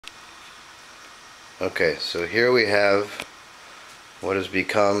Okay, so here we have what has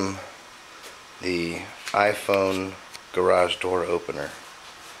become the iPhone garage door opener.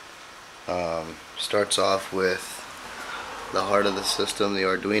 Starts off with the heart of the system, the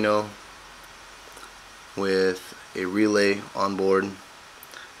Arduino, with a relay on board.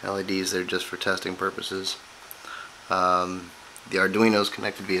 LEDs there just for testing purposes. The Arduino is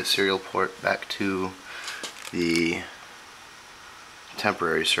connected via serial port back to the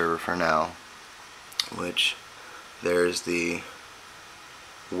temporary server for now, which there's the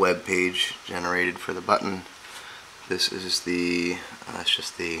web page generated for the button. This is the that's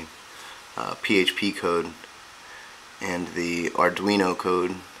just the PHP code and the Arduino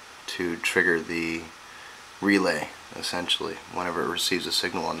code to trigger the relay, essentially, whenever it receives a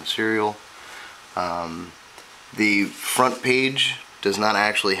signal on the serial. The front page does not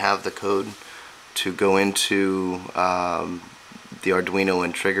actually have the code to go into the Arduino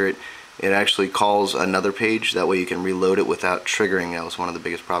and trigger it. It actually calls another page, that way you can reload it without triggering. That was one of the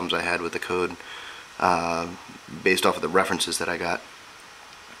biggest problems I had with the code, based off of the references that I got.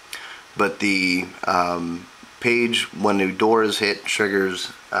 But the page, when the door is hit,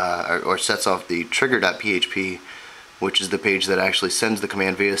 triggers or sets off the trigger.php, which is the page that actually sends the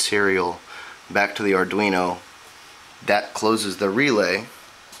command via serial back to the Arduino. That closes the relay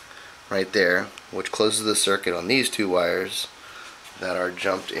right there, which closes the circuit on these two wires that are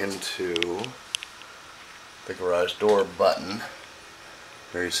jumped into the garage door button.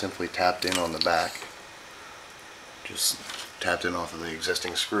 Very simply tapped in on the back, just tapped in off of the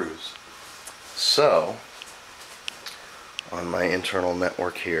existing screws. So on my internal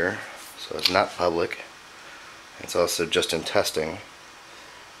network here, so it's not public, it's also just in testing,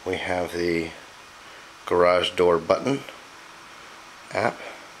 we have the garage door button app,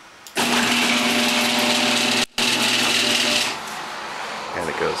 and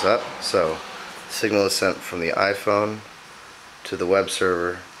it goes up. So signal is sent from the iPhone to the web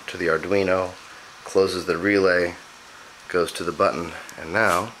server to the Arduino, closes the relay, goes to the button, and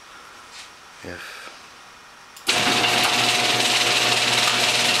now if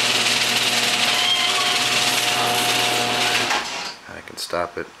I can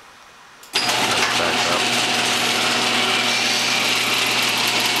stop it, back up.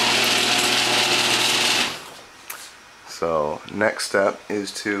 So next step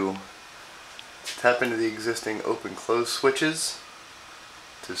is to tap into the existing open-close switches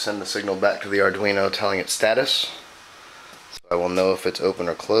to send the signal back to the Arduino telling it status. So I will know if it's open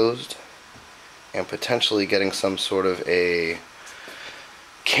or closed, and potentially getting some sort of a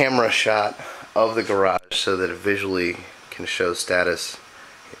camera shot of the garage so that it visually can show status,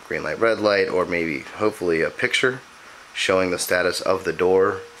 green light, red light, or maybe hopefully a picture showing the status of the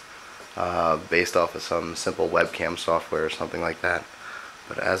door, based off of some simple webcam software or something like that.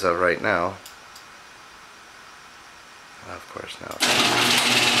 But as of right now, of course now,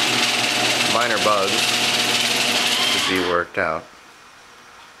 minor bugs to be worked out.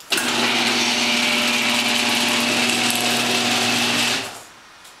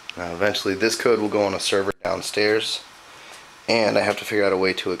 Now eventually this code will go on a server downstairs, and I have to figure out a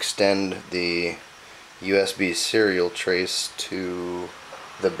way to extend the USB serial trace to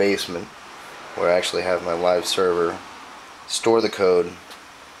the basement, where I actually have my live server store the code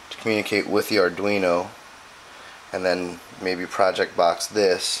to communicate with the Arduino, and then maybe project box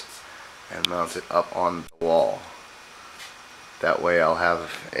this and mount it up on the wall. That way I'll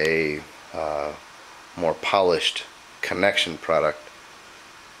have a more polished connection product.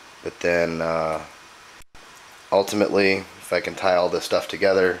 But then ultimately, if I can tie all this stuff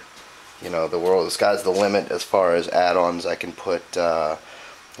together, you know, the sky's the limit as far as add-ons. I can put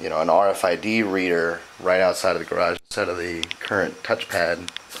you know, an RFID reader right outside of the garage instead of the current touchpad,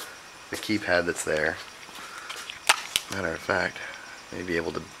 the keypad that's there. Matter of fact, may be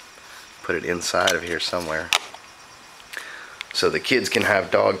able to put it inside of here somewhere, so the kids can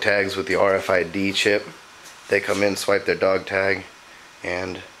have dog tags with the RFID chip. They come in, swipe their dog tag,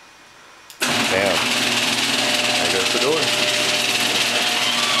 and bam, there goes the door.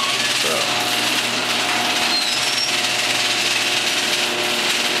 So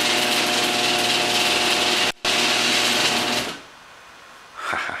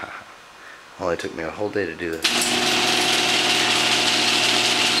only took me a whole day to do this.